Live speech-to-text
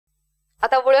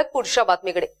आता वळूयात पुढच्या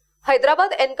बातमीकडे।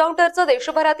 हैदराबाद एन्काउंटरचं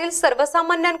देशभरातील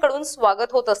सर्वसामान्यांकडून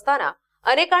स्वागत होत असताना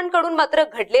अनेकांकडून मात्र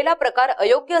घडलेला प्रकार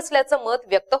अयोग्य असल्याचं मत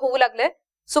व्यक्त होऊ लागलंय।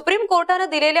 सुप्रीम कोर्टाने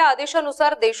दिलेल्या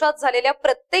आदेशानुसार देशात झालेल्या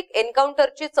प्रत्येक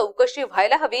एन्काउंटरची चौकशी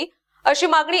व्हायला हवी अशी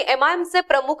मागणी एमआयएमचे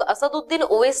प्रमुख असदुद्दीन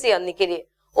ओवैसी यांनी केली आहे।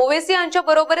 ओवैसी यांच्या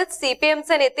बरोबरच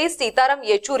सीपीएमचे नेते सीताराम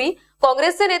येचुरी,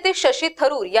 काँग्रेसचे नेते शशी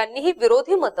थरूर यांनीही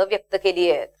विरोधी मतं व्यक्त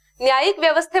केली आहेत। न्यायिक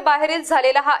व्यवस्थेबाहेरील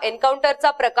झालेला हा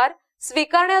एन्काउंटरचा प्रकार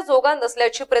स्वीकारण्याजोगा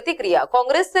नसल्याची प्रतिक्रिया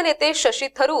काँग्रेसचे नेते शशी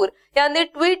थरूर यांनी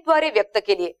ट्विटद्वारे व्यक्त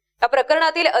केली आहे। या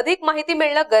प्रकरणातील अधिक माहिती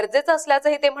मिळणं गरजेचं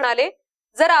असल्याचंही ते म्हणाले।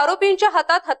 जर आरोपींच्या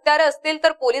हातात हत्यारे असतील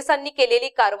तर पोलिसांनी केलेली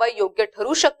कारवाई योग्य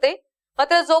ठरू शकते,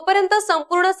 मात्र जोपर्यंत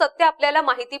संपूर्ण सत्य आपल्याला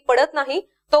माहिती पडत नाही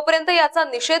तोपर्यंत याचा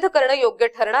निषेध करणं योग्य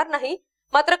ठरणार नाही।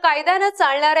 मात्र कायद्याने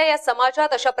चालणाऱ्या या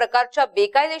समाजात अशा प्रकारच्या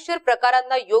बेकायदेशीर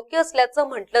प्रकारांना योग्य असल्याचं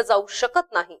म्हटलं जाऊ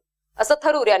शकत नाही, असं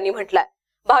थरूर यांनी म्हटलंय।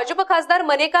 भाजप खासदार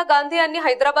मनेका गांधी यांनी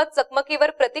हैदराबाद चकमकीवर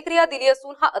प्रतिक्रिया दिली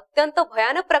असून हा अत्यंत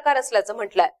भयानक प्रकार असल्याचं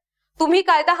म्हटलंय। तुम्ही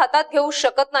कायदा हातात घेऊ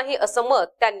शकत नाही असं मत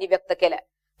त्यांनी व्यक्त केलंय।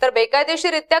 तर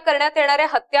बेकायदेशीररित्या करण्यात येणाऱ्या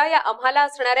हत्या या आम्हाला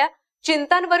असणाऱ्या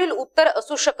चिंतांवरील उत्तर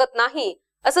असू शकत नाही,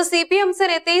 असं सीपीएमचे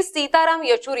नेते सीताराम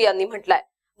येचुरी यांनी म्हटलंय।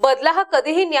 बदला हा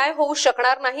कधीही न्याय होऊ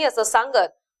शकणार नाही असं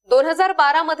सांगत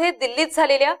 2012 मध्ये दिल्लीत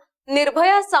झालेल्या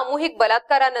निर्भया सामूहिक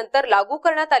बलात्कारानंतर लागू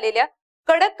करण्यात आलेल्या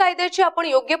कडक कायद्याची आपण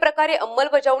योग्य प्रकारे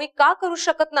अंमलबजावणी का करू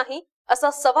शकत नाही असा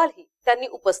सवालही त्यांनी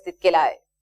उपस्थित केला आहे।